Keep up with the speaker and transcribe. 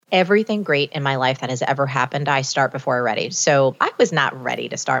everything great in my life that has ever happened, I start before I'm ready. So I was not ready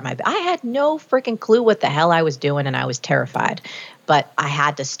to start I had no freaking clue what the hell I was doing, and I was terrified. But I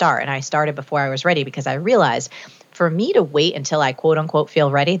had to start, and I started before I was ready because I realized for me to wait until I quote unquote feel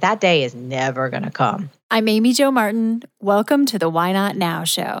ready, that day is never going to come. I'm Amy Jo Martin. Welcome to the Why Not Now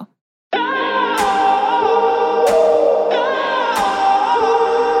show.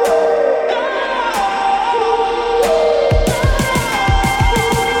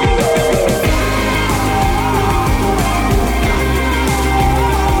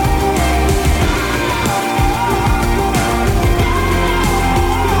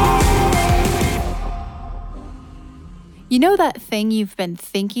 You know that thing you've been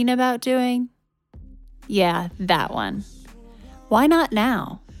thinking about doing? Yeah, that one. Why not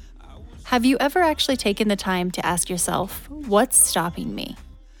now? Have you ever actually taken the time to ask yourself, what's stopping me?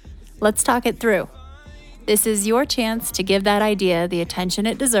 Let's talk it through. This is your chance to give that idea the attention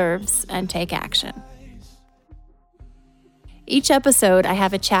it deserves and take action. Each episode, I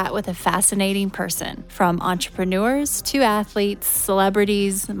have a chat with a fascinating person, from entrepreneurs to athletes,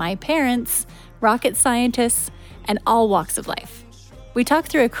 celebrities, my parents, rocket scientists, and all walks of life. We talk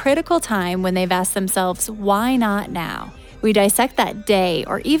through a critical time when they've asked themselves, why not now? We dissect that day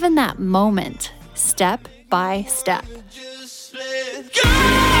or even that moment, step by step.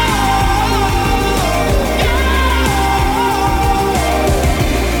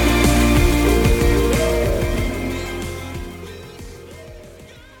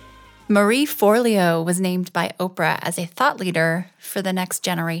 Marie Forleo was named by Oprah as a thought leader for the next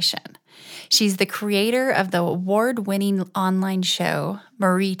generation. She's the creator of the award-winning online show,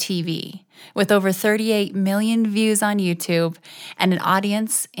 MarieTV, with over 38 million views on YouTube and an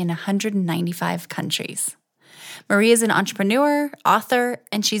audience in 195 countries. Marie is an entrepreneur, author,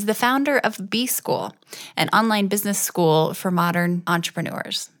 and she's the founder of B School, an online business school for modern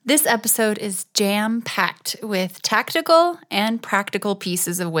entrepreneurs. This episode is jam-packed with tactical and practical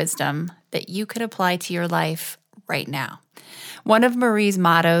pieces of wisdom that you could apply to your life right now. One of Marie's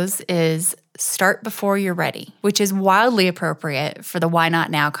mottos is start before you're ready, which is wildly appropriate for the why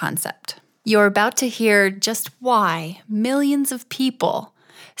not now concept. You're about to hear just why millions of people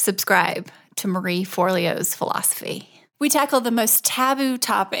subscribe to Marie Forleo's philosophy. We tackle the most taboo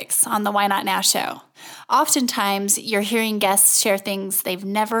topics on the Why Not Now show. Oftentimes, you're hearing guests share things they've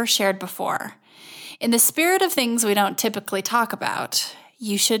never shared before. In the spirit of things we don't typically talk about,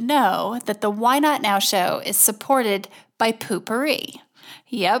 you should know that the Why Not Now show is supported by Poo-Pourri.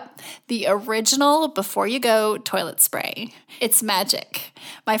 Yep, the original before you go toilet spray. It's magic.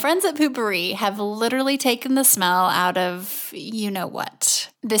 My friends at Poo-Pourri have literally taken the smell out of you know what.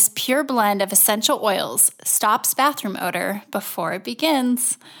 This pure blend of essential oils stops bathroom odor before it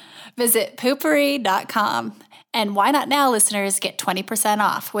begins. Visit poopourri.com, and Why Not Now listeners get 20%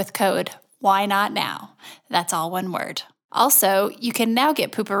 off with code WHYNOTNOW. That's all one word. Also, you can now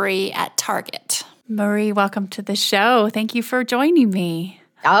get Poo-Pourri at Target. Marie, welcome to the show. Thank you for joining me.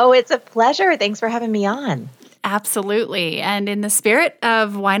 Oh, it's a pleasure. Thanks for having me on. Absolutely. And in the spirit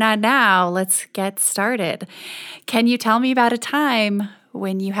of Why Not Now, let's get started. Can you tell me about a time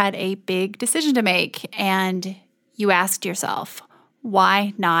when you had a big decision to make and you asked yourself,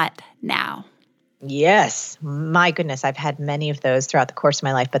 why not now? Yes. My goodness, I've had many of those throughout the course of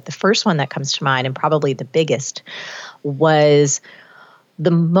my life. But the first one that comes to mind, and probably the biggest, was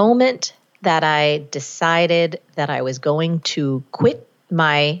the moment that I decided that I was going to quit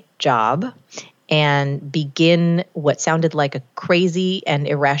my job and begin what sounded like a crazy and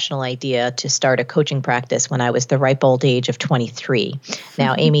irrational idea to start a coaching practice when I was the ripe old age of 23.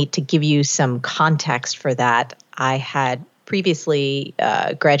 Now, Amy, to give you some context for that, I had previously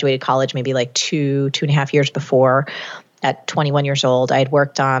graduated college maybe like two and a half years before. At 21 years old, I had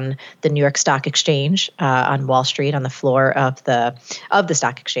worked on the New York Stock Exchange on Wall Street on the floor of the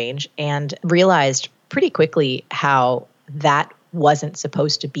stock exchange, and realized pretty quickly how that wasn't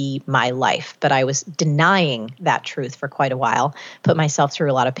supposed to be my life. But I was denying that truth for quite a while, put myself through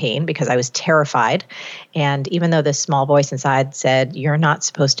a lot of pain because I was terrified. And even though this small voice inside said, you're not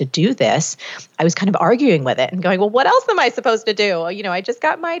supposed to do this, I was kind of arguing with it and going, well, what else am I supposed to do? You know, I just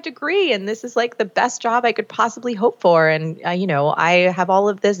got my degree and this is like the best job I could possibly hope for. And, I have all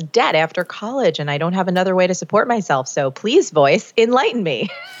of this debt after college and I don't have another way to support myself. So please, voice, enlighten me.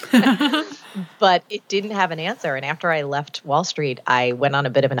 But it didn't have an answer. And after I left Wall Street, I went on a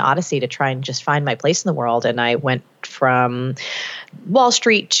bit of an odyssey to try and just find my place in the world. And I went from Wall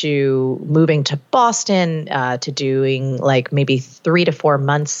Street to moving to Boston, to doing like maybe 3 to 4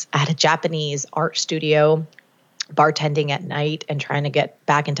 months at a Japanese art studio, bartending at night and trying to get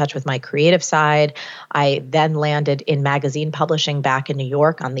back in touch with my creative side. I then landed in magazine publishing back in New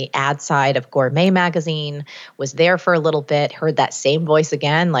York on the ad side of Gourmet magazine, was there for a little bit, heard that same voice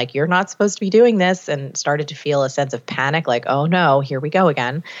again, like, you're not supposed to be doing this, and started to feel a sense of panic, like, oh no, here we go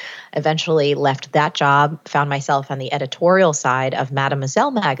again. Eventually left that job, found myself on the editorial side of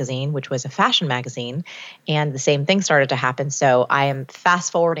Mademoiselle magazine, which was a fashion magazine, and the same thing started to happen. So I am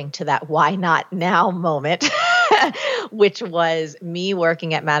fast forwarding to that why not now moment, which was me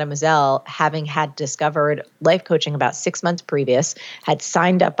working at Mademoiselle, having had discovered life coaching about 6 months previous, had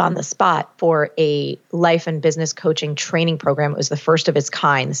signed up on the spot for a life and business coaching training program. It was the first of its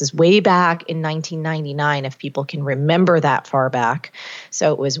kind. This is way back in 1999, if people can remember that far back.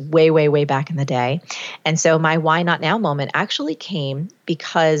 So it was way back in the day. And so my why not now moment actually came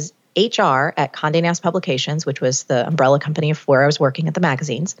because HR at Condé Nast Publications, which was the umbrella company of where I was working at the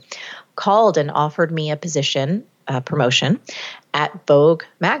magazines, called and offered me a position, promotion at Vogue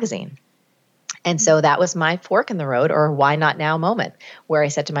magazine. And so that was my fork in the road, or why not now moment, where I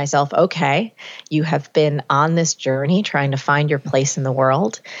said to myself, okay, you have been on this journey trying to find your place in the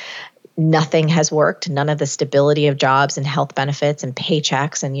world. Nothing has worked. None of the stability of jobs and health benefits and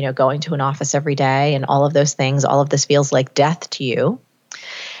paychecks and, going to an office every day and all of those things, all of this feels like death to you.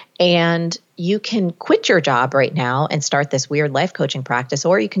 And you can quit your job right now and start this weird life coaching practice,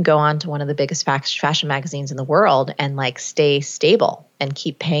 or you can go on to one of the biggest fashion magazines in the world and stay stable and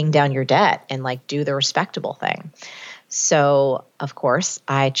keep paying down your debt and do the respectable thing. So, of course,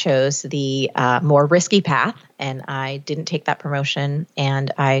 I chose the more risky path, and I didn't take that promotion,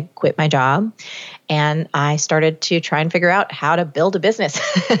 and I quit my job, and I started to try and figure out how to build a business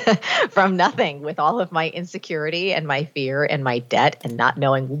from nothing with all of my insecurity and my fear and my debt and not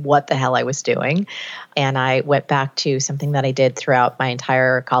knowing what the hell I was doing. And I went back to something that I did throughout my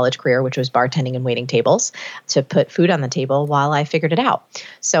entire college career, which was bartending and waiting tables, to put food on the table while I figured it out.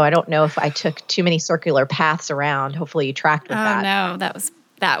 So I don't know if I took too many circular paths around. Hopefully you tracked with that. Oh, no,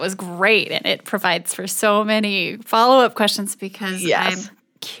 that was great. And it provides for so many follow-up questions because Yes. I'm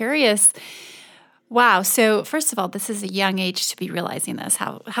curious. Wow. So first of all, this is a young age to be realizing this.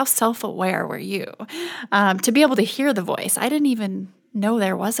 How self-aware were you to be able to hear the voice? I didn't even know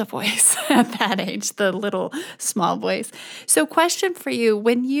there was a voice at that age, the little small voice. So question for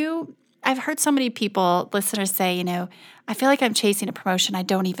you, I've heard so many listeners say, I feel like I'm chasing a promotion I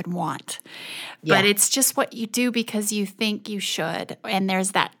don't even want. But it's just what you do because you think you should. And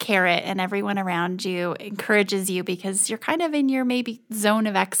there's that carrot, and everyone around you encourages you because you're kind of in your maybe zone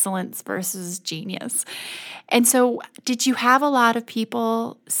of excellence versus genius. And so did you have a lot of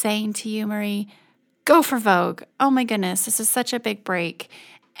people saying to you, Marie, go for Vogue? Oh my goodness, this is such a big break.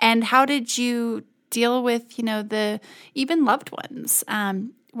 And how did you deal with, the even loved ones?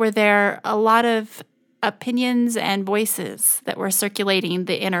 Were there a lot of opinions and voices that were circulating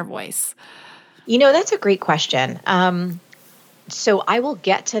the inner voice? That's a great question. So I will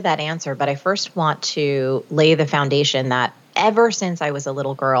get to that answer, but I first want to lay the foundation that ever since I was a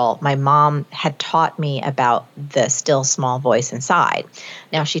little girl, my mom had taught me about the still small voice inside.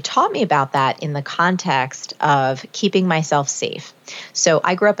 Now, she taught me about that in the context of keeping myself safe. So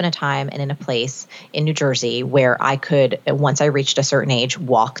I grew up in a time and in a place in New Jersey where I could, once I reached a certain age,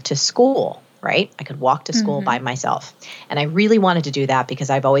 walk to school. Right? I could walk to school by myself. And I really wanted to do that because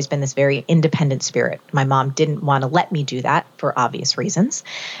I've always been this very independent spirit. My mom didn't want to let me do that for obvious reasons.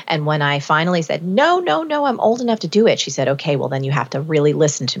 And when I finally said, no, I'm old enough to do it, she said, okay, well, then you have to really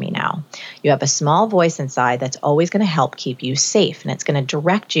listen to me now. You have a small voice inside that's always going to help keep you safe. And it's going to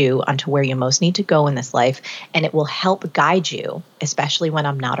direct you onto where you most need to go in this life. And it will help guide you, especially when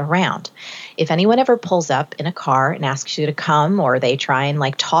I'm not around. If anyone ever pulls up in a car and asks you to come, or they try and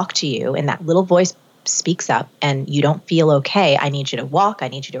talk to you, and that little voice speaks up and you don't feel okay, I need you to walk, I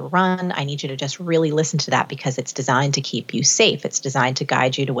need you to run, I need you to just really listen to that because it's designed to keep you safe. It's designed to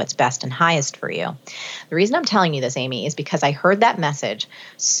guide you to what's best and highest for you. The reason I'm telling you this, Amy, is because I heard that message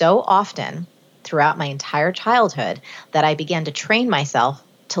so often throughout my entire childhood that I began to train myself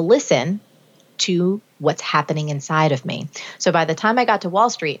to listen to what's happening inside of me. So by the time I got to Wall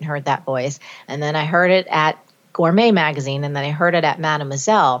Street and heard that voice, and then I heard it at Gourmet magazine, and then I heard it at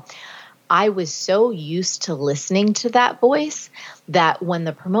Mademoiselle, I was so used to listening to that voice that when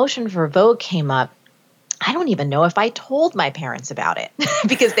the promotion for Vogue came up, I don't even know if I told my parents about it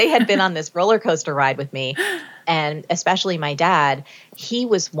because they had been on this roller coaster ride with me. And especially my dad, he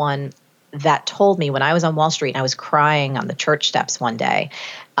was one that told me when I was on Wall Street and I was crying on the church steps one day,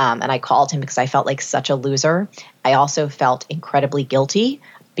 and I called him because I felt like such a loser. I also felt incredibly guilty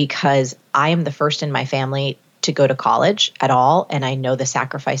because I am the first in my family to go to college at all. And I know the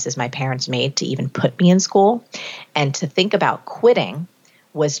sacrifices my parents made to even put me in school. And to think about quitting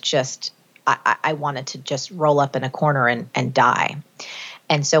was just, I wanted to just roll up in a corner and die.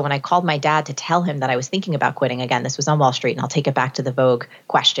 And so when I called my dad to tell him that I was thinking about quitting, again, this was on Wall Street, and I'll take it back to the Vogue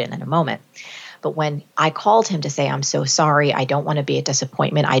question in a moment. But when I called him to say, I'm so sorry, I don't want to be a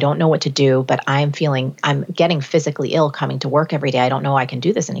disappointment, I don't know what to do, but I'm getting physically ill coming to work every day, I don't know I can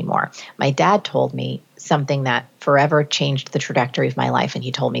do this anymore. My dad told me something that forever changed the trajectory of my life, and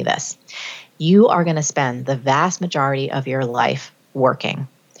he told me this: you are going to spend the vast majority of your life working.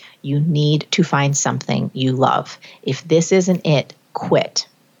 You need to find something you love. If this isn't it, quit.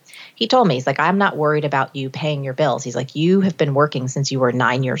 He told me, he's like, I'm not worried about you paying your bills. He's like, you have been working since you were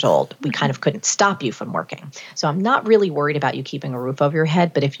 9 years old. We kind of couldn't stop you from working. So I'm not really worried about you keeping a roof over your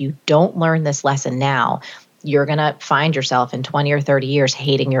head. But if you don't learn this lesson now, you're going to find yourself in 20 or 30 years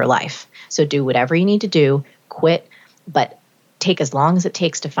hating your life. So do whatever you need to do, quit, but take as long as it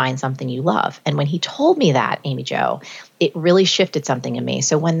takes to find something you love. And when he told me that, Amy Jo, it really shifted something in me.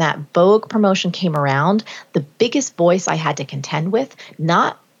 So when that Vogue promotion came around, the biggest voice I had to contend with,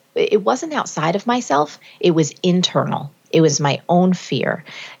 it wasn't outside of myself, it was internal. It was my own fear.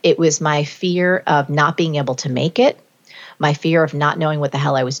 It was my fear of not being able to make it, my fear of not knowing what the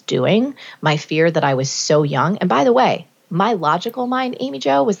hell I was doing, my fear that I was so young. And by the way, my logical mind, Amy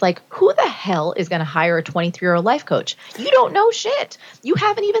Jo, was like, who the hell is going to hire a 23-year-old life coach? You don't know shit. You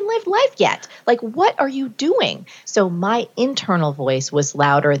haven't even lived life yet. Like, what are you doing? So my internal voice was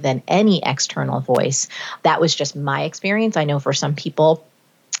louder than any external voice. That was just my experience. I know for some people,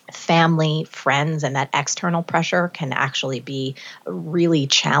 family, friends, and that external pressure can actually be really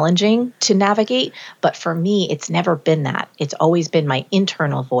challenging to navigate. But for me, it's never been that. It's always been my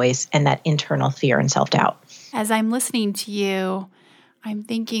internal voice and that internal fear and self-doubt. As I'm listening to you, I'm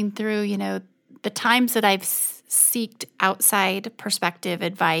thinking through, the times that I've sought outside perspective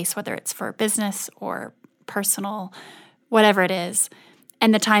advice, whether it's for business or personal, whatever it is,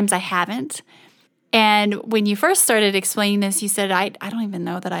 and the times I haven't. And when you first started explaining this, you said, I don't even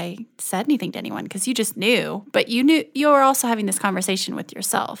know that I said anything to anyone, because you just knew. But you knew you were also having this conversation with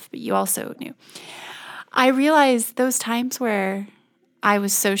yourself, but you also knew. I realized those times where I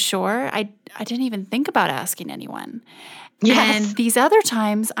was so sure, I didn't even think about asking anyone. Yes. And these other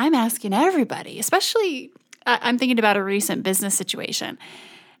times, I'm asking everybody, especially I'm thinking about a recent business situation.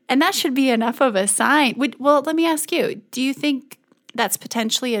 And that should be enough of a sign. Well, let me ask you, do you think that's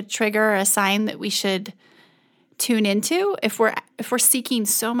potentially a trigger or a sign that we should tune into if we're seeking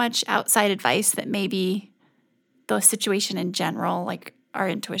so much outside advice that maybe the situation in general, like our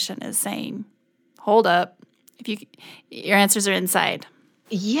intuition is saying, hold up, your answers are inside?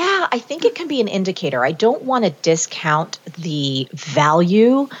 Yeah, I think it can be an indicator. I don't want to discount the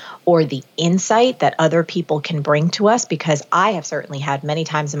value or the insight that other people can bring to us, because I have certainly had many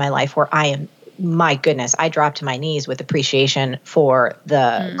times in my life where my goodness, I dropped to my knees with appreciation for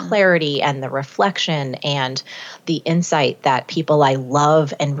the clarity and the reflection and the insight that people I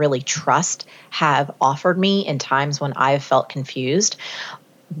love and really trust have offered me in times when I've felt confused.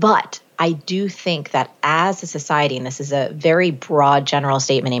 But I do think that as a society, and this is a very broad general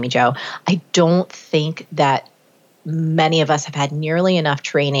statement, Amy Jo, I don't think that many of us have had nearly enough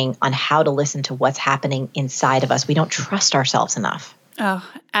training on how to listen to what's happening inside of us. We don't trust ourselves enough. Oh,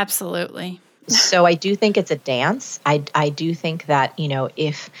 absolutely. So I do think it's a dance. I do think that,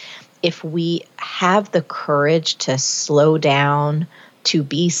 if we have the courage to slow down, to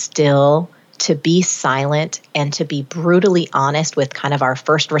be still, to be silent, and to be brutally honest with kind of our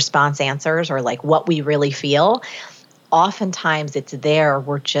first response answers, or like what we really feel, oftentimes it's there.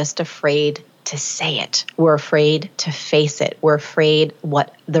 We're just afraid to say it. We're afraid to face it. We're afraid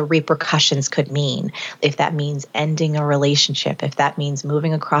what the repercussions could mean. If that means ending a relationship, if that means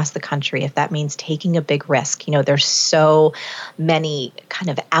moving across the country, if that means taking a big risk. There's so many kind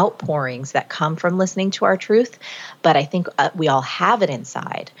of outpourings that come from listening to our truth, but I think we all have it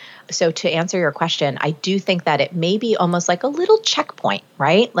inside. So to answer your question, I do think that it may be almost like a little checkpoint,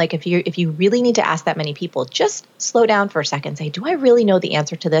 right? Like if you really need to ask that many people, just slow down for a second, say, do I really know the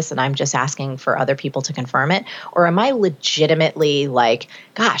answer to this? And I'm just asking for other people to confirm it. Or am I legitimately like,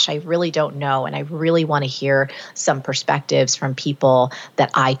 gosh, I really don't know. And I really want to hear some perspectives from people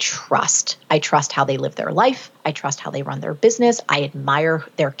that I trust. I trust how they live their life. I trust how they run their business. I admire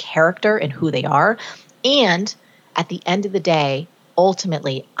their character and who they are. And at the end of the day,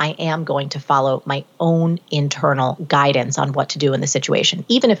 ultimately, I am going to follow my own internal guidance on what to do in the situation,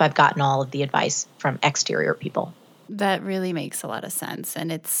 even if I've gotten all of the advice from exterior people. That really makes a lot of sense.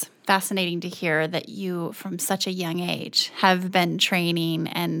 And it's fascinating to hear that you, from such a young age, have been training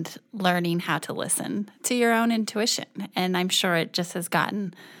and learning how to listen to your own intuition. And I'm sure it just has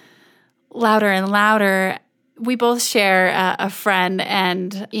gotten louder and louder. We both share a friend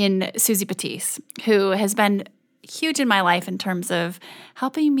and in Susie Batiste, who has been huge in my life in terms of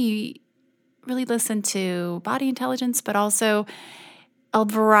helping me really listen to body intelligence, but also a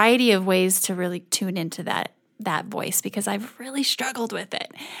variety of ways to really tune into that voice, because I've really struggled with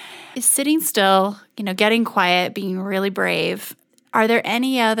it. Sitting still, getting quiet, being really brave. Are there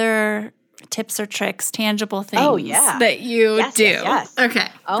any other tips or tricks, tangible things that you do? Yes. Okay.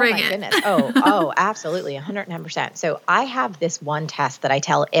 Oh my goodness. Oh, absolutely. 110%. So I have this one test that I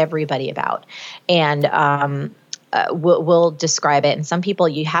tell everybody about, and we'll describe it. And some people,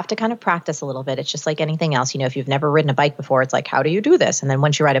 you have to kind of practice a little bit. It's just like anything else. If you've never ridden a bike before, it's like, how do you do this? And then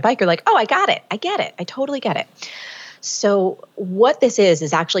once you ride a bike, you're like, oh, I got it. I get it. I totally get it. So what this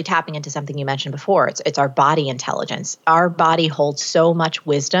is actually tapping into something you mentioned before. It's our body intelligence. Our body holds so much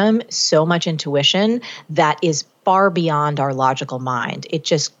wisdom, so much intuition that is far beyond our logical mind. It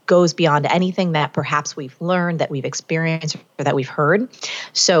just goes beyond anything that perhaps we've learned, that we've experienced, or that we've heard.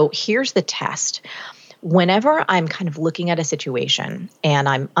 So here's the test. Whenever I'm kind of looking at a situation and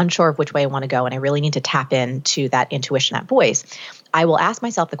I'm unsure of which way I want to go and I really need to tap into that intuition, that voice, I will ask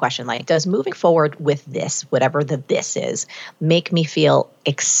myself the question, like, does moving forward with this, whatever the this is, make me feel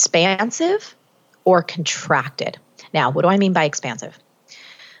expansive or contracted? Now, what do I mean by expansive?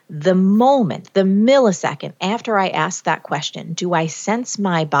 The moment, the millisecond after I ask that question, do I sense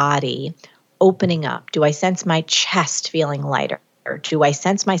my body opening up? Do I sense my chest feeling lighter? Or do I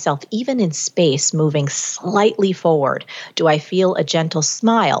sense myself even in space moving slightly forward? Do I feel a gentle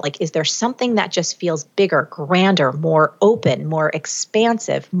smile? Like, is there something that just feels bigger, grander, more open, more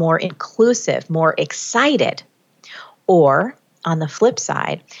expansive, more inclusive, more excited? Or on the flip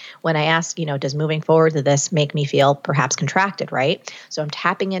side, when I ask, does moving forward to this make me feel perhaps contracted, right? So I'm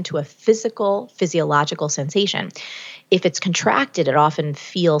tapping into a physiological sensation. If it's contracted, it often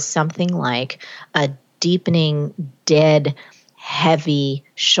feels something like a deepening, dead, heavy,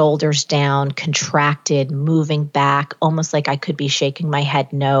 shoulders down, contracted, moving back, almost like I could be shaking my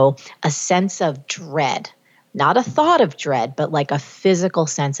head no, a sense of dread. Not a thought of dread, but like a physical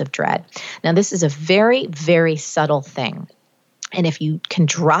sense of dread. Now, this is a very, very subtle thing. And if you can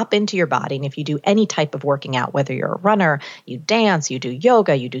drop into your body, and if you do any type of working out, whether you're a runner, you dance, you do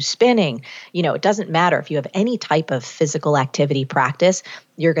yoga, you do spinning, it doesn't matter. If you have any type of physical activity practice,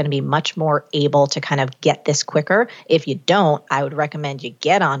 you're going to be much more able to kind of get this quicker. If you don't, I would recommend you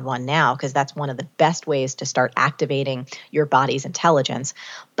get on one now, because that's one of the best ways to start activating your body's intelligence.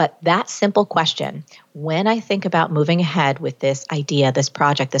 But that simple question, when I think about moving ahead with this idea, this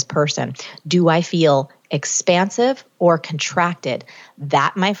project, this person, do I feel expansive or contracted?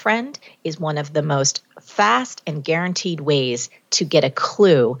 That, my friend, is one of the most fast and guaranteed ways to get a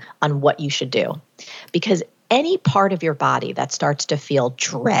clue on what you should do. Because any part of your body that starts to feel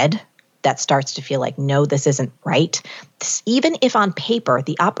dread, that starts to feel like, no, this isn't right, even if on paper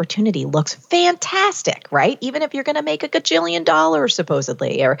the opportunity looks fantastic, right? Even if you're going to make $1 gajillion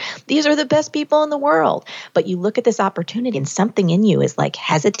supposedly, or these are the best people in the world, but you look at this opportunity and something in you is like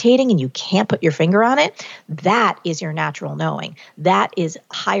hesitating and you can't put your finger on it, that is your natural knowing. That is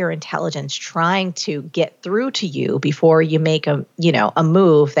higher intelligence trying to get through to you before you make a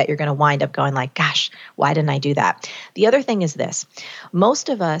move that you're going to wind up going like, gosh, why didn't I do that? The other thing is this. Most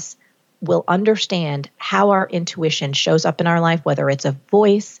of us will understand how our intuition shows up in our life, whether it's a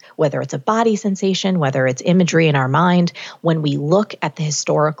voice, whether it's a body sensation, whether it's imagery in our mind, when we look at the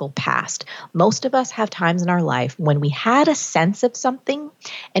historical past. Most of us have times in our life when we had a sense of something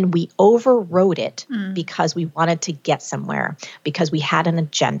and we overrode it because we wanted to get somewhere, because we had an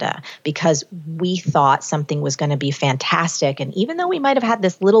agenda, because we thought something was going to be fantastic. And even though we might have had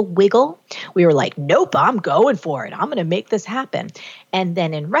this little wiggle, we were like, nope, I'm going for it. I'm going to make this happen. And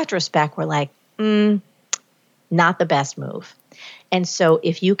then in retrospect, we're like, not the best move. And so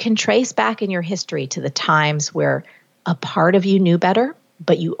if you can trace back in your history to the times where a part of you knew better,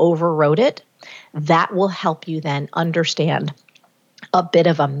 but you overrode it, that will help you then understand a bit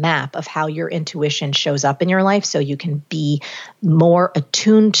of a map of how your intuition shows up in your life so you can be more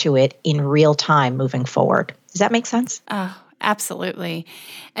attuned to it in real time moving forward. Does that make sense? Oh, absolutely.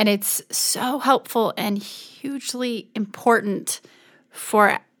 And it's so helpful and hugely important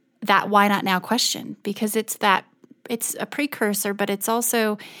for that why not now question, because it's a precursor, but it's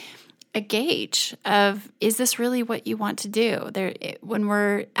also a gauge of, is this really what you want to do? When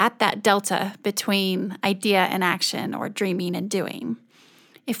we're at that delta between idea and action, or dreaming and doing,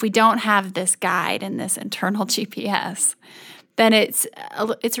 if we don't have this guide and this internal GPS, then it's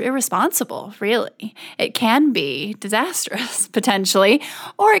irresponsible, really. It can be disastrous, potentially,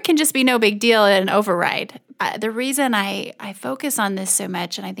 or it can just be no big deal and an override. The reason I focus on this so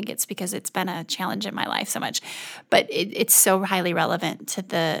much, and I think it's because it's been a challenge in my life so much, but it's so highly relevant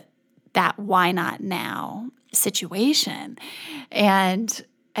to that why not now situation. And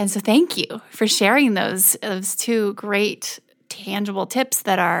so thank you for sharing those two great tangible tips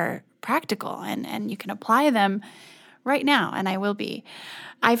that are practical and you can apply them right now. And I will be.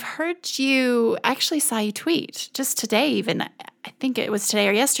 I've heard you, actually saw you tweet just today even, I think it was today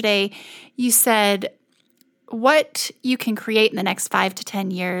or yesterday, you said, what you can create in the next 5 to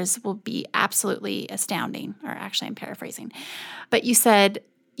 10 years will be absolutely astounding. Or actually, I'm paraphrasing. But you said,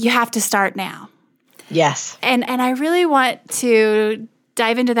 you have to start now. Yes. And I really want to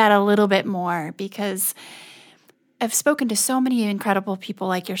dive into that a little bit more because I've spoken to so many incredible people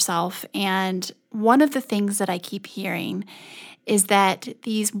like yourself. And one of the things that I keep hearing is that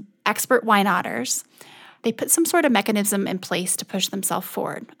these expert why notters, they put some sort of mechanism in place to push themselves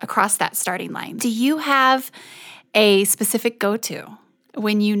forward across that starting line. Do you have a specific go-to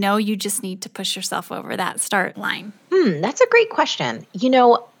when you know you just need to push yourself over that start line? That's a great question.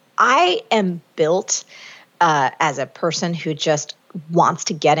 I am built as a person who just wants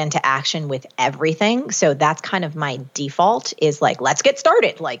to get into action with everything. So that's kind of my default is like, let's get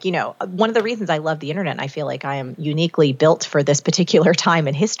started. One of the reasons I love the internet, and I feel like I am uniquely built for this particular time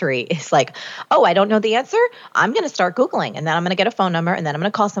in history is like, oh, I don't know the answer. I'm going to start Googling and then I'm going to get a phone number and then I'm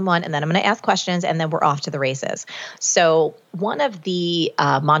going to call someone and then I'm going to ask questions and then we're off to the races. So one of the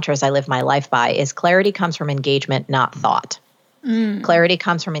mantras I live my life by is clarity comes from engagement, not thought. Clarity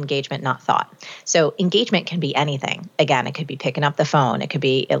comes from engagement, not thought. So engagement can be anything. Again, it could be picking up the phone. It could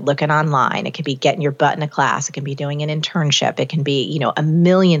be looking online. It could be getting your butt in a class. It can be doing an internship. It can be, a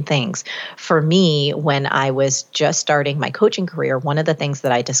million things. For me, when I was just starting my coaching career, one of the things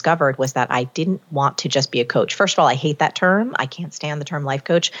that I discovered was that I didn't want to just be a coach. First of all, I hate that term. I can't stand the term life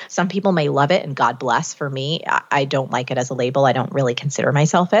coach. Some people may love it, and God bless. For me, I don't like it as a label. I don't really consider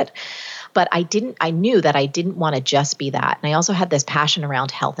myself it. But I knew that I didn't want to just be that. And I also had this passion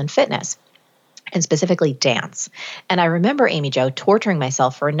around health and fitness, and specifically dance. And I remember, Amy Jo, torturing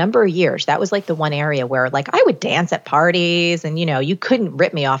myself for a number of years. That was like the one area where I would dance at parties and, you couldn't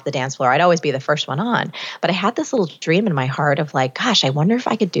rip me off the dance floor. I'd always be the first one on. But I had this little dream in my heart of gosh, I wonder if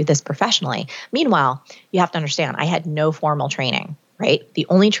I could do this professionally. Meanwhile, you have to understand, I had no formal training. Right? The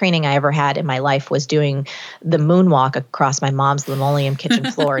only training I ever had in my life was doing the moonwalk across my mom's linoleum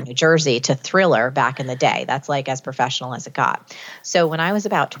kitchen floor in New Jersey to Thriller back in the day. That's as professional as it got. So when I was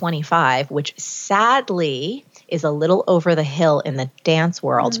about 25, which sadly is a little over the hill in the dance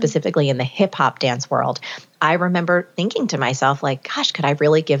world, specifically in the hip hop dance world, I remember thinking to myself, gosh, could I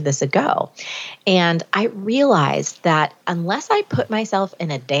really give this a go? And I realized that unless I put myself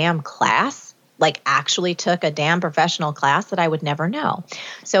in a damn class, actually took a damn professional class, that I would never know.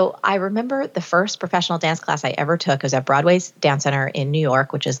 So I remember the first professional dance class I ever took was at Broadway's Dance Center in New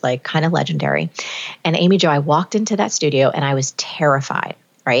York, which is kind of legendary. And Amy Jo, I walked into that studio and I was terrified,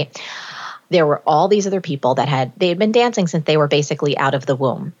 right? There were all these other people they had been dancing since they were basically out of the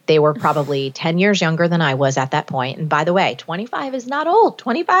womb. They were probably 10 years younger than I was at that point. And by the way, 25 is not old.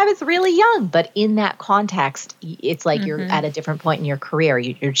 25 is really young. But in that context, it's you're at a different point in your career.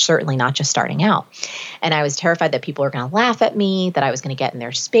 You're certainly not just starting out. And I was terrified that people were going to laugh at me, that I was going to get in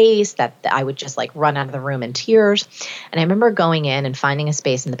their space, that I would just run out of the room in tears. And I remember going in and finding a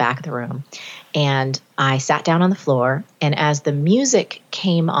space in the back of the room. And I sat down on the floor. And as the music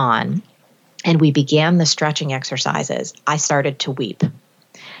came on, and we began the stretching exercises, I started to weep.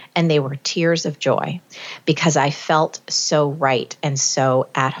 And they were tears of joy because I felt so right and so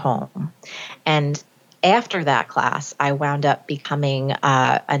at home. And after that class, I wound up becoming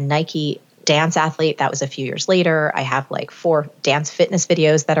a Nike dance athlete. That was a few years later. I have 4 dance fitness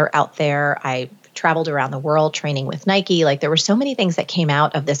videos that are out there. I traveled around the world training with Nike. There were so many things that came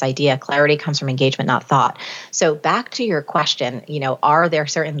out of this idea. Clarity comes from engagement, not thought. So back to your question, are there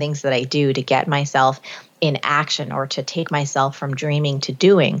certain things that I do to get myself in action or to take myself from dreaming to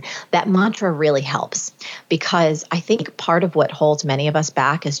doing? That mantra really helps because I think part of what holds many of us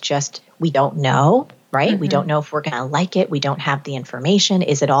back is just we don't know, right? We don't know if we're going to like it. We don't have the information.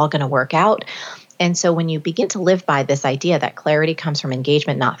 Is it all going to work out? And so when you begin to live by this idea that clarity comes from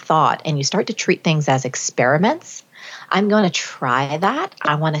engagement, not thought, and you start to treat things as experiments, I'm going to try that.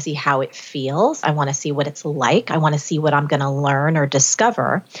 I want to see how it feels. I want to see what it's like. I want to see what I'm going to learn or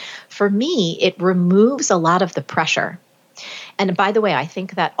discover. For me, it removes a lot of the pressure. And by the way, I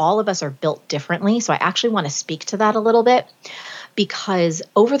think that all of us are built differently. So I actually want to speak to that a little bit because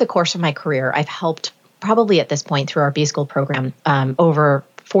over the course of my career, I've helped probably at this point through our B School program, over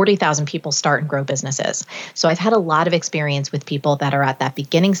 40,000 people start and grow businesses. So I've had a lot of experience with people that are at that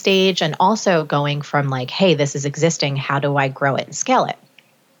beginning stage and also going from like, hey, this is existing. How do I grow it and scale it?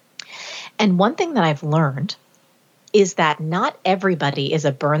 And one thing that I've learned is that not everybody is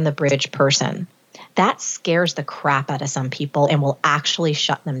a burn the bridge person. That scares the crap out of some people and will actually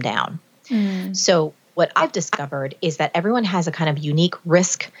shut them down. So what I've discovered is that everyone has a kind of unique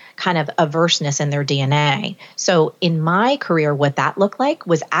risk kind of averseness in their DNA. So in my career, what that looked like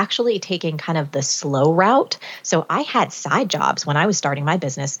was actually taking kind of the slow route. So I had side jobs when I was starting my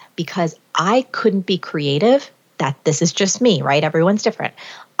business because I couldn't be creative. That this is just me, right? Everyone's different.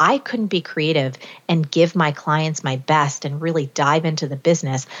 I couldn't be creative and give my clients my best and really dive into the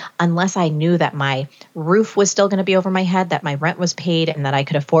business unless I knew that my roof was still going to be over my head, that my rent was paid, and that I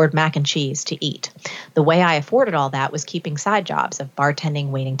could afford mac and cheese to eat. The way I afforded all that was keeping side jobs of bartending,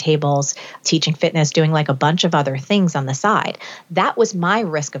 waiting tables, teaching fitness, doing like a bunch of other things on the side. That was my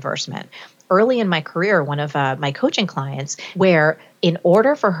risk aversion. Early in my career, one of my coaching clients, where in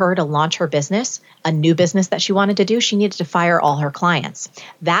order for her to launch her business, a new business that she wanted to do, she needed to fire all her clients.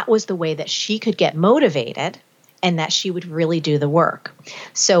 That was the way that she could get motivated and that she would really do the work.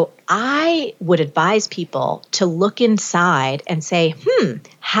 So I would advise people to look inside and say,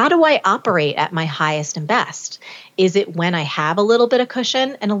 how do I operate at my highest and best? Is it when I have a little bit of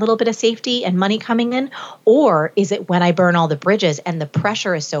cushion and a little bit of safety and money coming in? Or is it when I burn all the bridges and the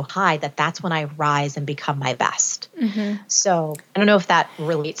pressure is so high that that's when I rise and become my best? So I don't know if that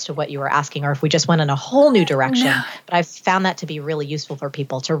relates to what you were asking or if we just went in a whole new direction, but I've found that to be really useful for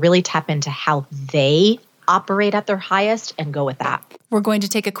people to really tap into how they operate at their highest and go with that. We're going to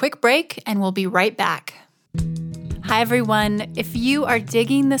take a quick break and we'll be right back. Hi, everyone. If you are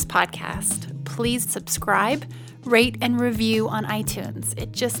digging this podcast, please subscribe, rate, and review on iTunes.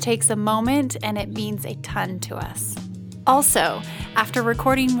 It just takes a moment and it means a ton to us. Also, after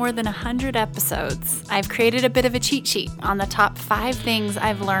recording more than 100 episodes, I've created a bit of a cheat sheet on the top 5 things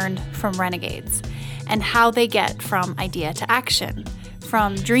I've learned from renegades and how they get from idea to action,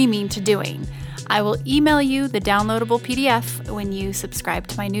 from dreaming to doing. I will email you the downloadable PDF when you subscribe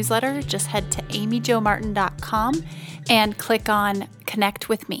to my newsletter. Just head to amyjomartin.com and click on Connect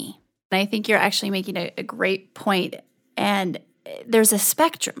with Me. And I think you're actually making a great point. And there's a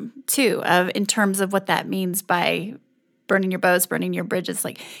spectrum, too, in terms of what that means by burning your boats, burning your bridges.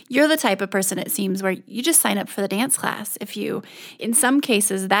 Like, you're the type of person, it seems, where you just sign up for the dance class. In some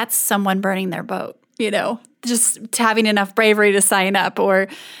cases, that's someone burning their boat, just having enough bravery to sign up, or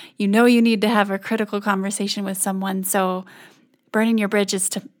you need to have a critical conversation with someone. So burning your bridge is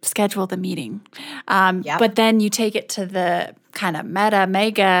to schedule the meeting. But then you take it to the kind of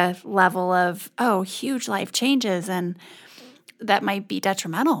mega level of, huge life changes, and that might be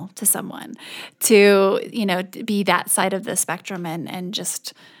detrimental to someone to, be that side of the spectrum and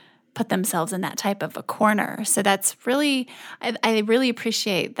just put themselves in that type of a corner. So that's really, I really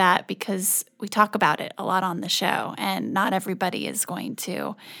appreciate that, because we talk about it a lot on the show, and not everybody is going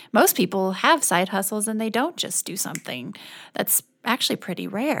to. Most people have side hustles and they don't just do something. That's actually pretty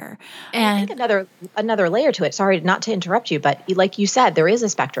rare. And I think another layer to it, sorry not to interrupt you, but like you said, there is a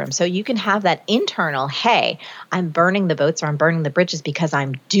spectrum. So you can have that internal, hey, I'm burning the boats or I'm burning the bridges because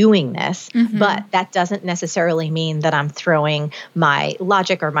I'm doing this, but that doesn't necessarily mean that I'm throwing my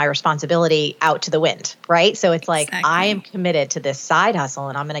logic or my responsibility out to the wind, right? So it's like, I am committed to this side hustle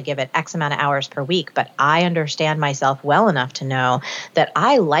and I'm going to give it X amount of hours per week, but I understand myself well enough to know that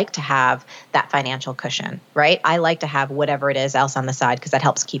I like to have that financial cushion, right? I like to have whatever it is else on the side because that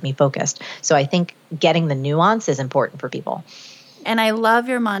helps keep me focused. So I think getting the nuance is important for people. And I love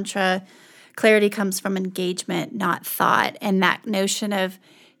your mantra, clarity comes from engagement, not thought. And that notion of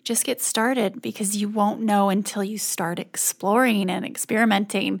just get started, because you won't know until you start exploring and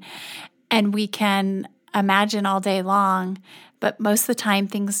experimenting. And we can imagine all day long, but most of the time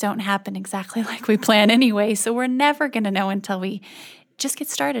things don't happen exactly like we plan anyway. So we're never going to know until we just get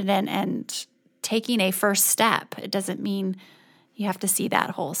started and taking a first step. It doesn't mean you have to see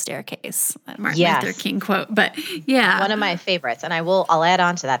that whole staircase, that Martin Luther King quote. But yeah. One of my favorites. And I'll add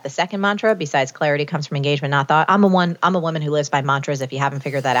on to that. The second mantra, besides clarity comes from engagement, not thought. I'm a woman who lives by mantras, if you haven't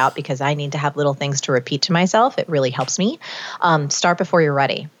figured that out, because I need to have little things to repeat to myself. It really helps me. Start before you're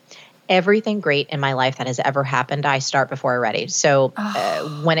ready. Everything great in my life that has ever happened, I start before I'm ready. So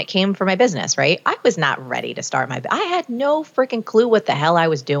when it came for my business, right, I was not ready to start I had no freaking clue what the hell I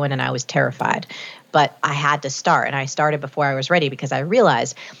was doing, and I was terrified. But I had to start, and I started before I was ready, because I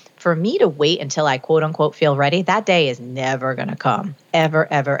realized for me to wait until I quote unquote feel ready, that day is never going to come. Ever,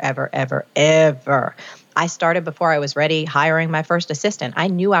 ever, ever, ever, ever. I started before I was ready hiring my first assistant. I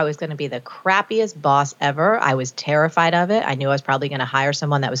knew I was going to be the crappiest boss ever. I was terrified of it. I knew I was probably going to hire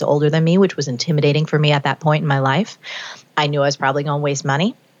someone that was older than me, which was intimidating for me at that point in my life. I knew I was probably going to waste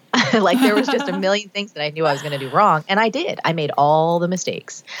money. Like there was just a million things that I knew I was going to do wrong. And I did. I made all the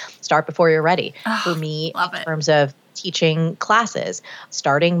mistakes. Start before you're ready. For me, in terms of teaching classes,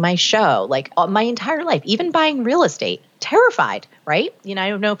 starting my show, like my entire life, even buying real estate, terrified, right? You know, I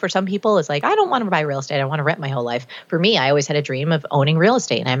don't know, for some people, it's like, I don't want to buy real estate. I want to rent my whole life. For me, I always had a dream of owning real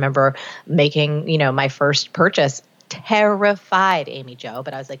estate. And I remember making, my first purchase, terrified, Amy Jo,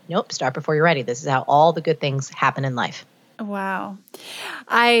 but I was like, nope, start before you're ready. This is how all the good things happen in life. Wow.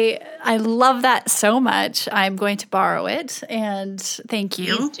 I love that so much. I'm going to borrow it, and thank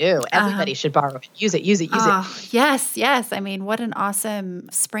you. Please do. Everybody should borrow it. Use it. Yes, yes. I mean, what an awesome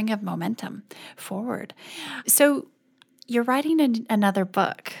spring of momentum forward. So you're writing another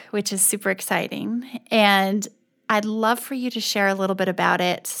book, which is super exciting, and I'd love for you to share a little bit about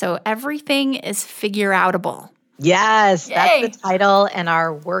it. So everything is figure-outable. Yes, Yay. That's the title and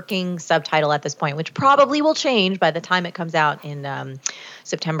our working subtitle at this point, which probably will change by the time it comes out in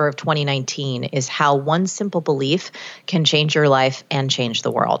September of 2019, is how one simple belief can change your life and change the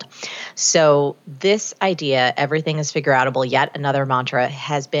world. So this idea, everything is figure-outable, yet another mantra,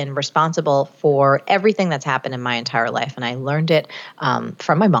 has been responsible for everything that's happened in my entire life. And I learned it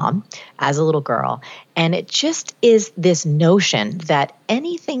from my mom as a little girl. And it just is this notion that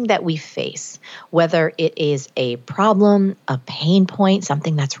anything that we face, whether it is a problem, a pain point,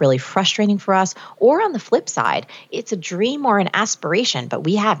 something that's really frustrating for us, or on the flip side, it's a dream or an aspiration, but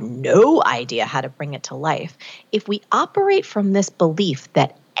we have no idea how to bring it to life. If we operate from this belief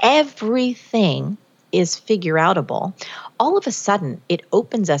that everything is figure-outable, all of a sudden it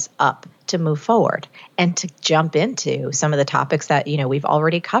opens us up to move forward and to jump into some of the topics that, we've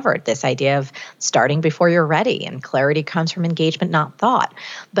already covered. This idea of starting before you're ready, and clarity comes from engagement, not thought.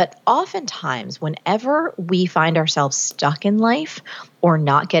 But oftentimes, whenever we find ourselves stuck in life or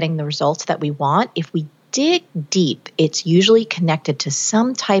not getting the results that we want, if we dig deep, it's usually connected to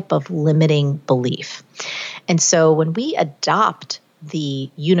some type of limiting belief. And so when we adopt the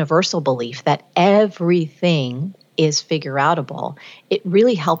universal belief that everything is figure-outable, it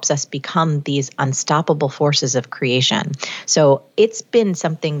really helps us become these unstoppable forces of creation. So it's been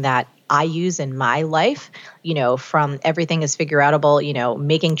something that I use in my life, from everything is figure-outable,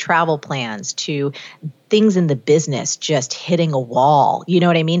 making travel plans, to things in the business just hitting a wall. You know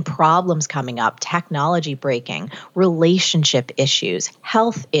what I mean? Problems coming up, technology breaking, relationship issues,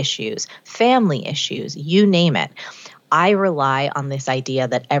 health issues, family issues, you name it. I rely on this idea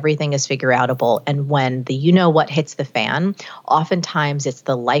that everything is figure-outable. And when the what hits the fan, oftentimes it's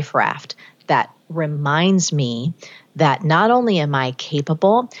the life raft that reminds me that not only am I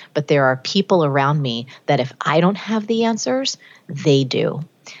capable, but there are people around me that if I don't have the answers, they do.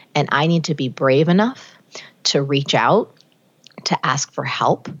 And I need to be brave enough to reach out, to ask for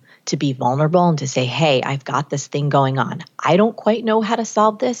help, to be vulnerable, and to say, hey, I've got this thing going on. I don't quite know how to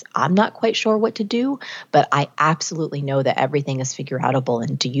solve this. I'm not quite sure what to do, but I absolutely know that everything is figure-outable.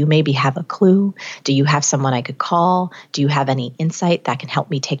 And do you maybe have a clue? Do you have someone I could call? Do you have any insight that can help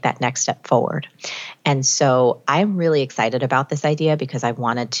me take that next step forward? And so I'm really excited about this idea because I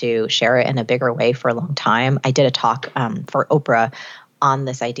wanted to share it in a bigger way for a long time. I did a talk for Oprah on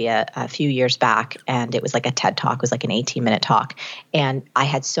this idea a few years back, and it was like a TED Talk. It was like an 18-minute talk. And I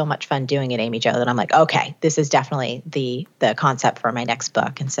had so much fun doing it, Amy Jo, that I'm like, okay, this is definitely the concept for my next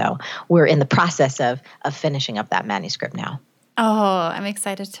book. And so we're in the process of finishing up that manuscript now. Oh, I'm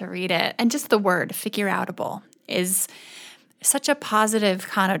excited to read it. And just the word figure-outable is such a positive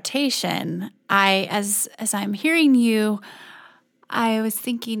connotation. As I'm hearing you, I was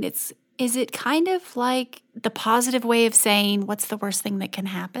thinking is it kind of like the positive way of saying, what's the worst thing that can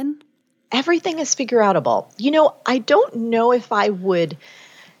happen? Everything is figure-outable. I don't know if I would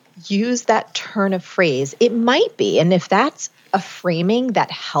use that turn of phrase. It might be. And if that's a framing that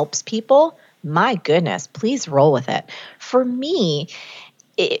helps people, my goodness, please roll with it. For me,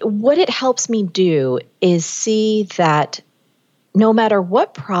 what it helps me do is see that no matter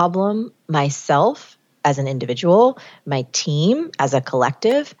what problem myself as an individual, my team as a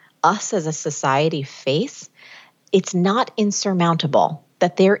collective, us as a society face, it's not insurmountable,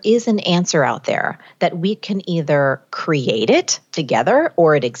 that there is an answer out there, that we can either create it together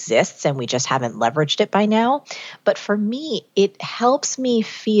or it exists and we just haven't leveraged it by now. But for me, it helps me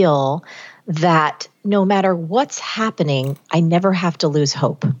feel that no matter what's happening, I never have to lose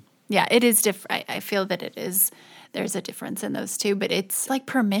hope. Yeah, it is different. I feel that there's a difference in those two, but it's like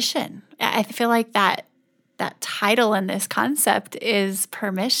permission. I feel like that title and this concept is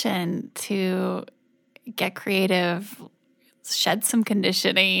permission to get creative, shed some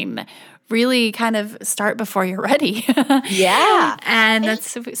conditioning, really kind of start before you're ready. Yeah. And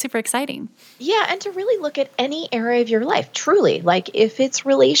that's super exciting. Yeah. And to really look at any area of your life, truly, like if it's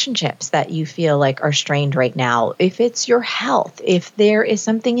relationships that you feel like are strained right now, if it's your health, if there is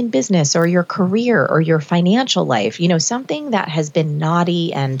something in business or your career or your financial life, something that has been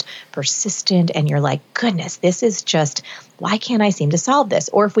naughty and persistent, and you're like, goodness, this is just, why can't I seem to solve this?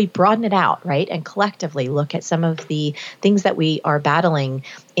 Or if we broaden it out, right, and collectively look at some of the things that we are battling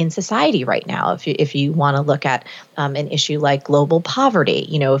in society right now. If you want to look at an issue like global poverty,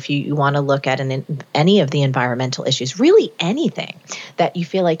 if you want to look at any of the environmental issues, really anything that you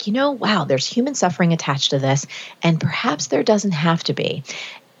feel like, wow, there's human suffering attached to this, and perhaps there doesn't have to be.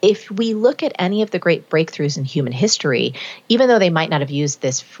 If we look at any of the great breakthroughs in human history, even though they might not have used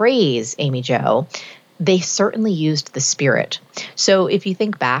this phrase, Amy Jo, they certainly used the spirit. So if you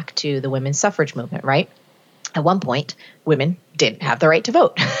think back to the women's suffrage movement, right? At one point, women didn't have the right to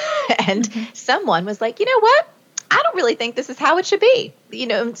vote. And someone was like, you know what? I don't really think this is how it should be.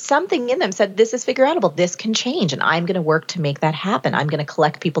 Something in them said, this is figure outable. This can change, and I'm going to work to make that happen. I'm going to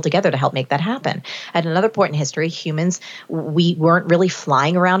collect people together to help make that happen. At another point in history, humans, we weren't really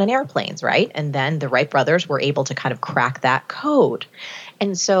flying around in airplanes, right? And then the Wright brothers were able to kind of crack that code.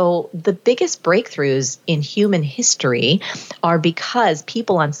 And so the biggest breakthroughs in human history are because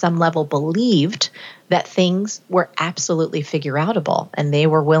people on some level believed that things were absolutely figure outable, and they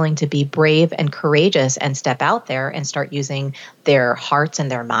were willing to be brave and courageous and step out there and start using their hearts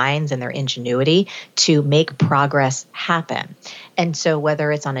and their minds and their ingenuity to make progress happen. And so whether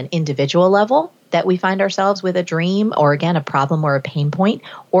it's on an individual level that we find ourselves with a dream or, again, a problem or a pain point,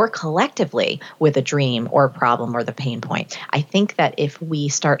 or collectively with a dream or a problem or the pain point, I think that if we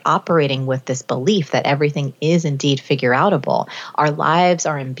start operating with this belief that everything is indeed figure outable, our lives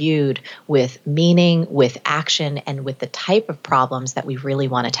are imbued with meaning, with action, and with the type of problems that we really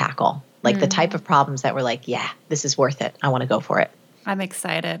want to tackle. Like the type of problems that we're like, yeah, this is worth it. I want to go for it. I'm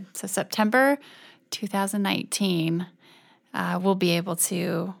excited. So September 2019, we'll be able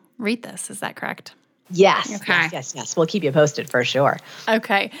to read this. Is that correct? Yes. Okay. Yes. We'll keep you posted for sure.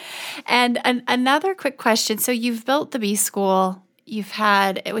 Okay. And another quick question. So you've built the B School. You've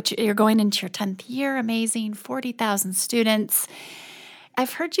had, which you're going into your 10th year. Amazing. 40,000 students.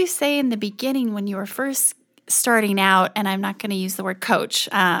 I've heard you say in the beginning when you were first starting out, and I'm not going to use the word coach.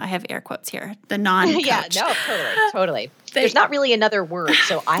 I have air quotes here. The non-coach. Yeah, no, totally. There's not really another word,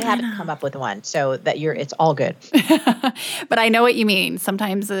 so I haven't come up with one. So that it's all good. But I know what you mean.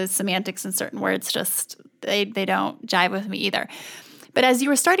 Sometimes the semantics in certain words just they don't jive with me either. But as you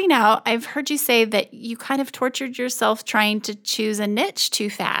were starting out, I've heard you say that you kind of tortured yourself trying to choose a niche too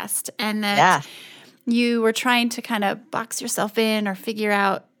fast, and that you were trying to kind of box yourself in or figure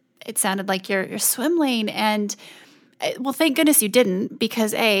out. It sounded like your swim lane, and well, thank goodness you didn't,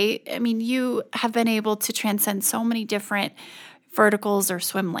 because you have been able to transcend so many different verticals or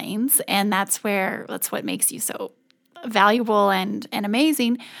swim lanes, and that's what makes you so valuable and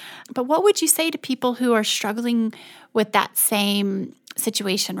amazing. But what would you say to people who are struggling with that same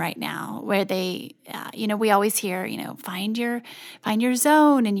situation right now, where they, we always hear, find your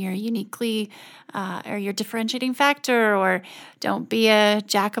zone and your uniquely, or your differentiating factor, or don't be a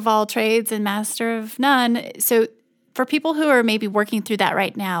jack of all trades and master of none. So for people who are maybe working through that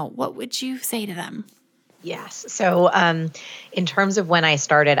right now, what would you say to them? Yes. So in terms of when I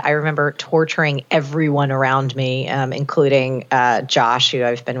started, I remember torturing everyone around me, including Josh, who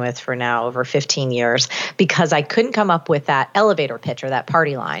I've been with for now over 15 years, because I couldn't come up with that elevator pitch or that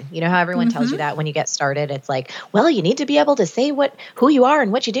party line. You know how everyone tells you that when you get started? It's like, well, you need to be able to say who you are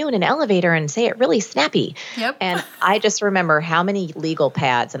and what you do in an elevator and say it really snappy. Yep. And I just remember how many legal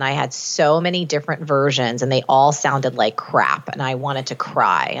pads, and I had so many different versions, and they all sounded like crap, and I wanted to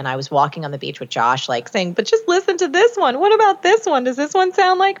cry. And I was walking on the beach with Josh, like saying, but just listen to this one. What about this one? Does this one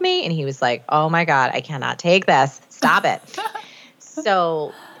sound like me? And he was like, oh my God, I cannot take this. Stop it.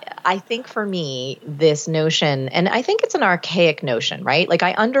 So I think for me, this notion, and I think it's an archaic notion, right? Like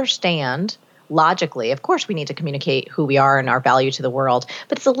I understand logically, of course, we need to communicate who we are and our value to the world,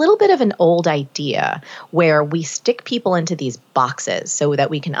 but it's a little bit of an old idea where we stick people into these boxes so that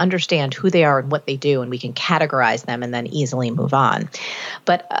we can understand who they are and what they do, and we can categorize them and then easily move on.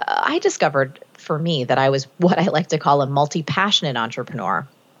 But I discovered for me that I was what I like to call a multi-passionate entrepreneur.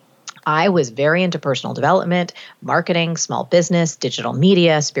 I was very into personal development, marketing, small business, digital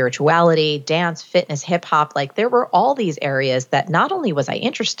media, spirituality, dance, fitness, hip hop. Like there were all these areas that not only was I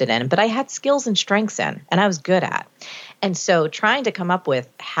interested in, but I had skills and strengths in, and I was good at. And so trying to come up with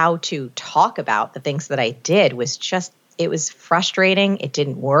how to talk about the things that I did was just It was frustrating. It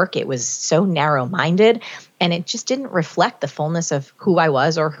didn't work. It was so narrow-minded, and it just didn't reflect the fullness of who I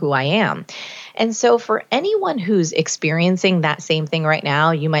was or who I am. And so for anyone who's experiencing that same thing right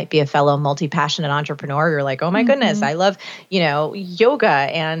now, you might be a fellow multi-passionate entrepreneur. You're like, oh my goodness, I love, yoga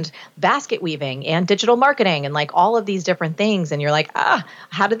and basket weaving and digital marketing and like all of these different things. And you're like,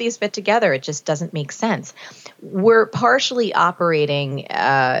 how do these fit together? It just doesn't make sense. We're partially operating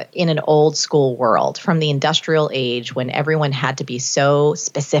in an old school world from the industrial age when everyone had to be so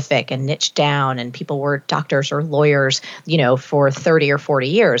specific and niche down and people were doctors or lawyers, for 30 or 40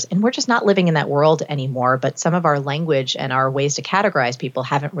 years. And we're just not living in that world anymore, but some of our language and our ways to categorize people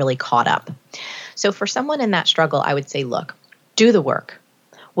haven't really caught up. So for someone in that struggle, I would say, look, do the work.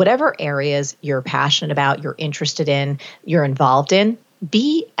 Whatever areas you're passionate about, you're interested in, you're involved in,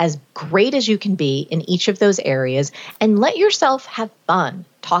 be as great as you can be in each of those areas and let yourself have fun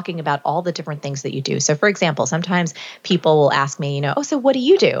talking about all the different things that you do. So for example, sometimes people will ask me, so what do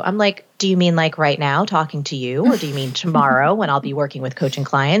you do? I'm like, do you mean like right now talking to you? Or do you mean tomorrow when I'll be working with coaching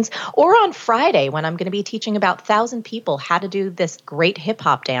clients? Or on Friday when I'm going to be teaching about 1,000 people how to do this great hip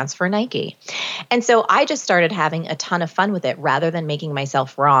hop dance for Nike? And so I just started having a ton of fun with it rather than making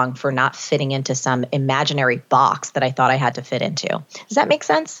myself wrong for not fitting into some imaginary box that I thought I had to fit into. Does that make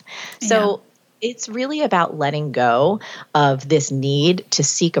sense? So it's really about letting go of this need to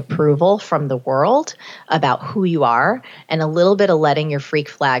seek approval from the world about who you are and a little bit of letting your freak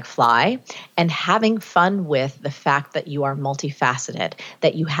flag fly and having fun with the fact that you are multifaceted,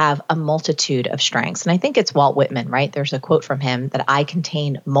 that you have a multitude of strengths. And I think it's Walt Whitman, right? There's a quote from him that I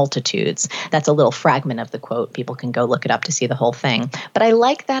contain multitudes. That's a little fragment of the quote. People can go look it up to see the whole thing. But I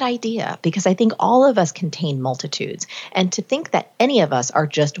like that idea because I think all of us contain multitudes. And to think that any of us are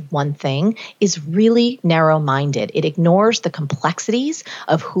just one thing is really narrow-minded. It ignores the complexities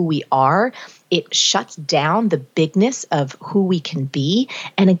of who we are. It shuts down the bigness of who we can be.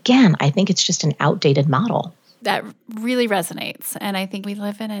 And again, I think it's just an outdated model. That really resonates. And I think we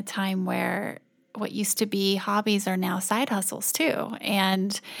live in a time where what used to be hobbies are now side hustles too.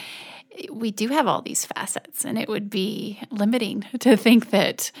 And we do have all these facets, and it would be limiting to think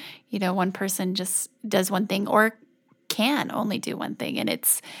that, one person just does one thing or can only do one thing. And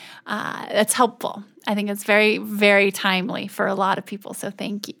that's helpful. I think it's very, very timely for a lot of people. So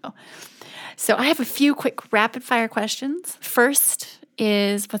thank you. So I have a few quick rapid fire questions. First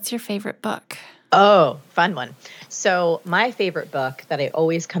is, what's your favorite book? Oh, fun one. So my favorite book that I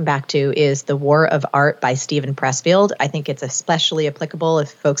always come back to is The War of Art by Stephen Pressfield. I think it's especially applicable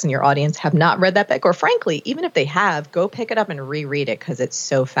if folks in your audience have not read that book, or frankly, even if they have, go pick it up and reread it because it's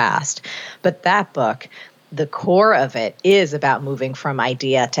so fast. But that book, the core of it is about moving from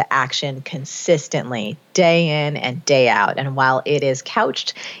idea to action consistently, day in and day out. And while it is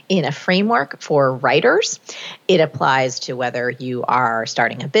couched in a framework for writers, it applies to whether you are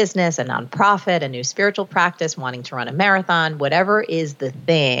starting a business, a nonprofit, a new spiritual practice, wanting to run a marathon, whatever is the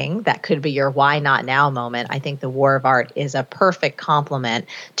thing that could be your why not now moment. I think The War of Art is a perfect complement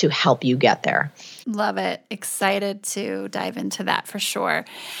to help you get there. Love it. Excited to dive into that for sure.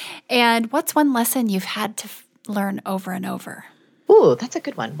 And what's one lesson you've had to learn over and over? Ooh, that's a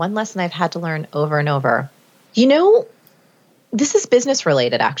good one. One lesson I've had to learn over and over. This is business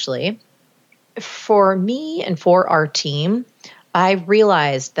related, actually. For me and for our team, I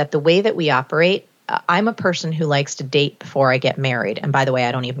realized that the way that we operate, I'm a person who likes to date before I get married. And by the way,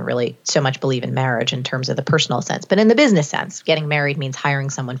 I don't even really so much believe in marriage in terms of the personal sense, but in the business sense, getting married means hiring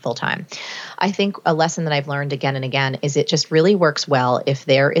someone full time. I think a lesson that I've learned again and again is it just really works well if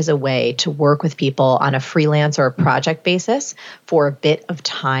there is a way to work with people on a freelance or a project basis for a bit of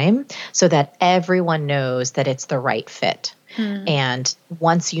time so that everyone knows that it's the right fit. And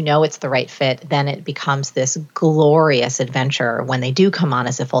once you know it's the right fit, then it becomes this glorious adventure when they do come on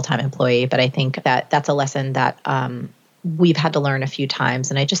as a full-time employee. But I think that that's a lesson that we've had to learn a few times.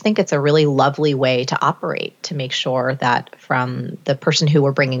 And I just think it's a really lovely way to operate, to make sure that from the person who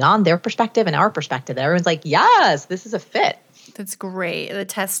we're bringing on, their perspective and our perspective, everyone's like, yes, this is a fit. That's great. The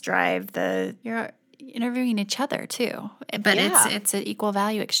test drive, you're interviewing each other too, but it's an equal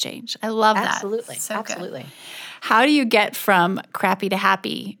value exchange. I love that. Absolutely. So absolutely. Good. How do you get from crappy to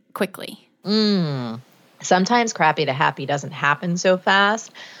happy quickly? Sometimes crappy to happy doesn't happen so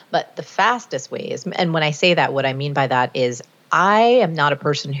fast, but the fastest ways, and when I say that, what I mean by that is I am not a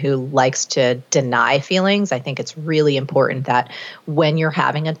person who likes to deny feelings. I think it's really important that when you're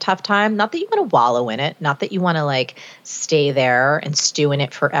having a tough time, not that you want to wallow in it, not that you want to stay there and stew in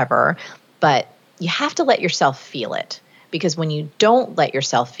it forever, but you have to let yourself feel it. Because when you don't let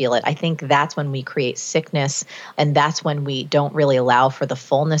yourself feel it, I think that's when we create sickness, and that's when we don't really allow for the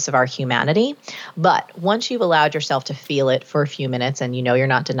fullness of our humanity. But once you've allowed yourself to feel it for a few minutes and you know you're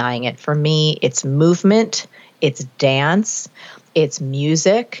not denying it, for me, it's movement, it's dance, it's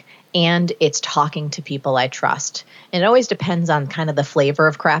music, and it's talking to people I trust. And it always depends on kind of the flavor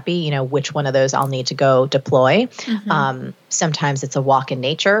of crappy, which one of those I'll need to go deploy. Sometimes it's a walk in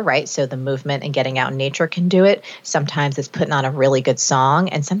nature, right? So the movement and getting out in nature can do it. Sometimes it's putting on a really good song.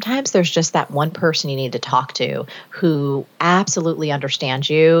 And sometimes there's just that one person you need to talk to who absolutely understands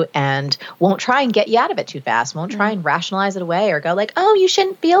you and won't try and get you out of it too fast, won't try and rationalize it away or go like, oh, you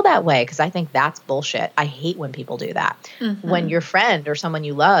shouldn't feel that way. Because I think that's bullshit. I hate when people do that. When your friend or someone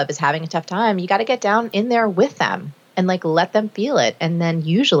you love is having a tough time, you got to get down in there with them and let them feel it. And then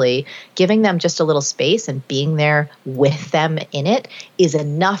usually giving them just a little space and being there with them in it is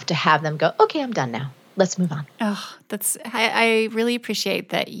enough to have them go, okay, I'm done now. Let's move on. Oh, I really appreciate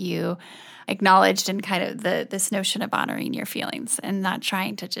that you acknowledged and kind of this notion of honoring your feelings and not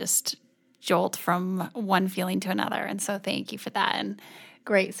trying to just jolt from one feeling to another. And so thank you for that and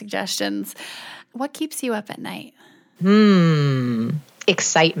great suggestions. What keeps you up at night?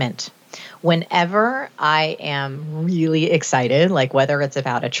 Excitement. Whenever I am really excited, like whether it's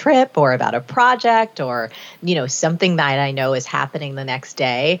about a trip or about a project or, something that I know is happening the next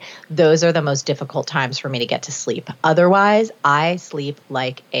day, those are the most difficult times for me to get to sleep. Otherwise, I sleep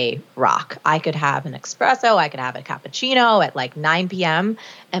like a rock. I could have an espresso, I could have a cappuccino at 9 p.m.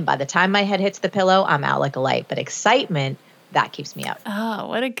 And by the time my head hits the pillow, I'm out like a light. But excitement, that keeps me up. Oh,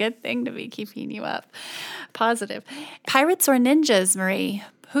 what a good thing to be keeping you up. Positive. Pirates or ninjas, Marie?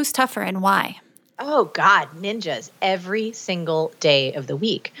 Who's tougher and why? Oh, God, ninjas every single day of the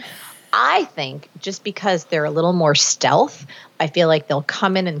week. I think just because they're a little more stealth, I feel like they'll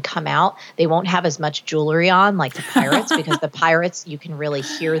come in and come out. They won't have as much jewelry on like the pirates because the pirates, you can really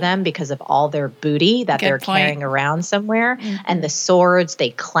hear them because of all their booty that they're carrying around somewhere. And the swords,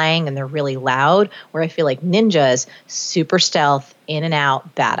 they clang and they're really loud, where I feel like ninjas, super stealth, in and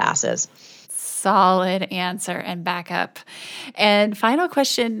out, badasses. Solid answer and backup. And final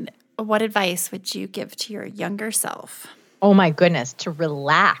question, what advice would you give to your younger self? Oh my goodness, to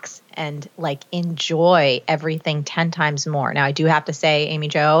relax and enjoy everything 10 times more. Now, I do have to say, Amy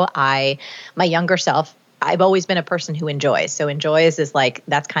Jo, my younger self, I've always been a person who enjoys. So enjoys is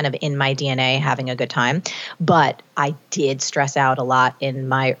that's kind of in my DNA, having a good time. But I did stress out a lot in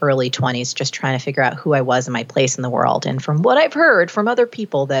my early 20s, just trying to figure out who I was and my place in the world. And from what I've heard from other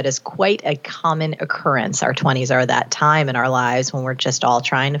people, that is quite a common occurrence. Our 20s are that time in our lives when we're just all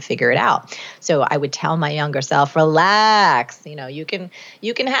trying to figure it out. So I would tell my younger self, relax. You can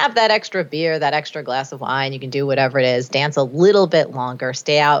have that extra beer, that extra glass of wine. You can do whatever it is. Dance a little bit longer.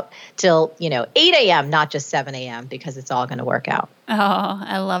 Stay out till 8 a.m., not just 7 a.m., because it's all going to work out. Oh,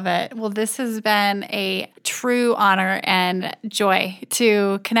 I love it. Well, this has been a true honor and joy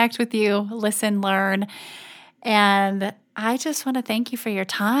to connect with you, listen, learn. And I just want to thank you for your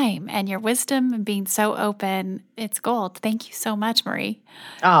time and your wisdom and being so open. It's gold. Thank you so much, Marie.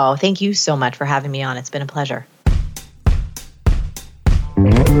 Oh, thank you so much for having me on. It's been a pleasure.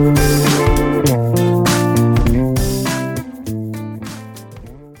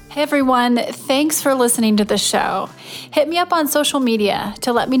 Hey everyone, thanks for listening to the show. Hit me up on social media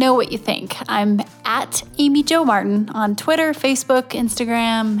to let me know what you think. I'm at Amy Jo Martin on Twitter, Facebook,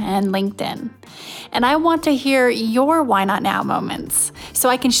 Instagram, and LinkedIn. And I want to hear your Why Not Now moments so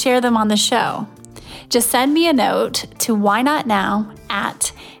I can share them on the show. Just send me a note to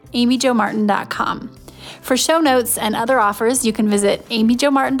whynotnow@amyjomartin.com. For show notes and other offers, you can visit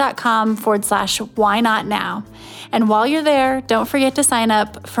amyjomartin.com/whynotnow. And while you're there, don't forget to sign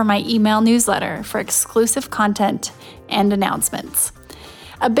up for my email newsletter for exclusive content and announcements.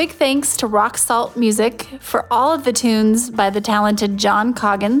 A big thanks to Rock Salt Music for all of the tunes by the talented John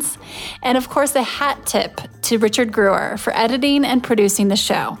Coggins. And of course, a hat tip to Richard Brewer for editing and producing the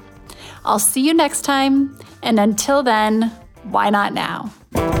show. I'll see you next time. And until then, why not now?